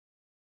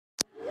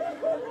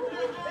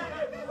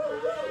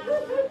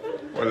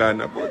Wala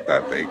na po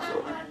tatay ko.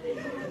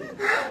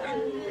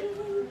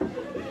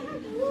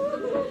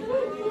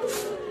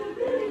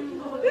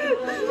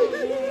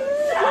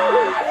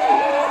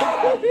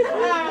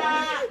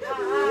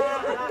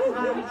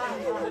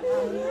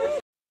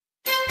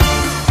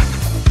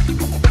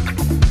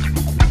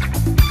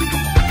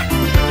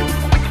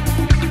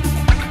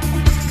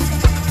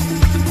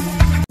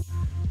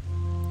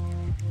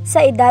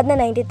 Sa edad na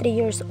 93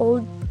 years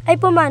old, ay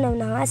pumanaw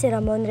na nga si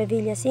Ramon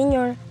Revilla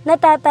Sr. na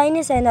tatay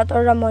ni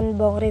Senator Ramon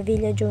Bong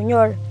Revilla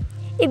Jr.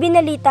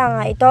 Ibinalita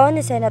nga ito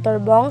ni Senator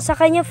Bong sa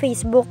kanyang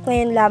Facebook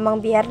ngayon lamang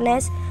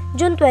Biyernes,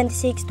 June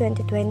 26,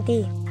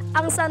 2020.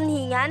 Ang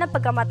sanhi nga ng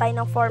pagkamatay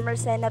ng former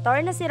senator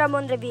na si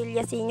Ramon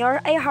Revilla Sr.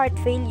 ay heart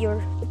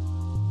failure.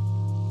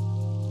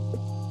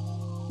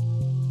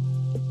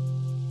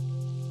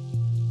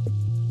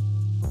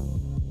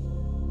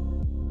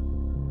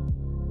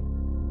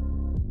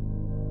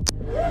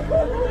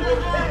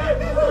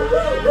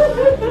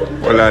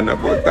 Wala na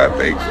po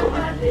tatay ko.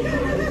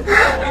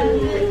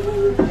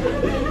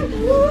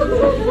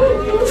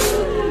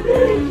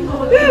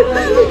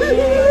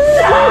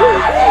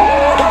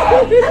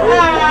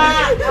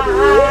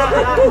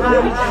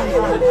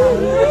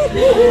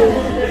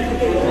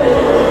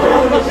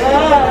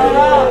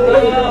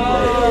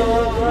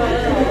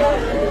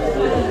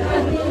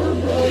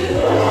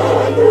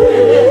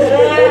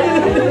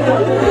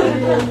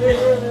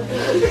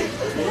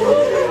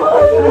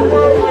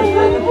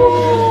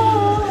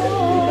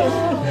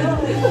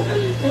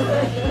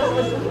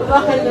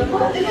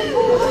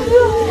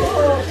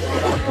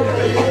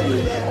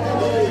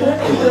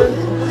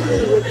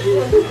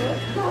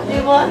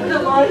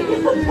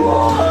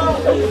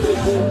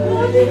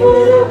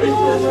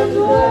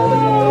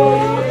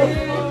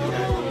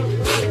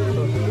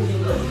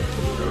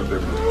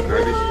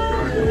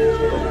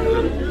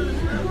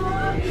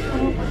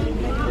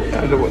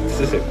 Ano ba?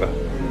 Sisip pa.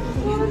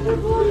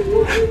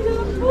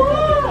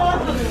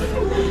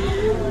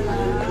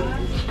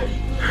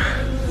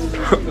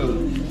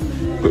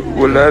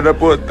 Wala na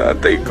po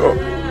tatay ko.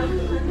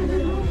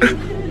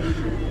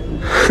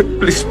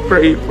 Please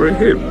pray for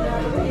him.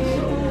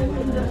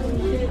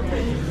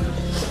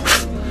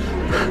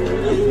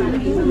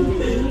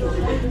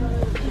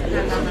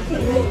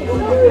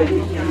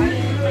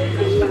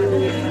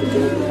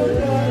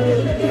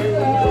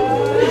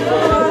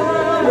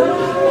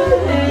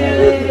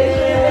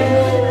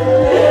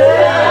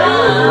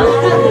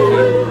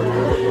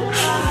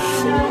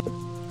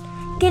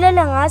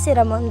 Kilala nga si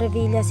Ramon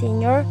Revilla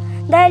Sr.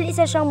 dahil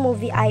isa siyang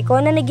movie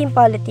icon na naging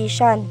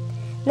politician.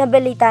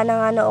 Nabalita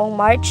na nga noong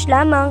March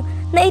lamang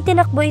na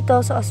itinakbo ito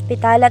sa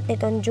ospital at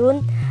nitong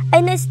June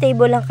ay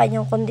na-stable ang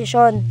kanyang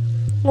kondisyon.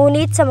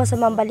 Ngunit sa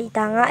masamang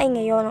balita nga ay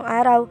ngayon ng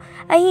araw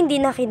ay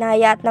hindi na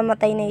kinaya at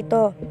namatay na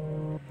ito.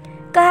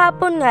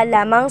 Kahapon nga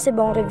lamang si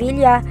Bong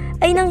Revilla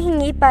ay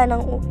nanghingi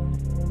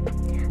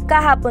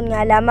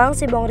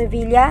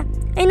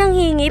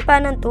pa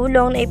ng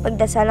tulong na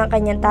ipagdasal ang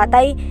kanyang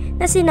tatay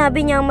na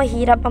sinabi niyang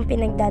mahirap ang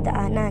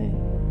pinagdadaanan.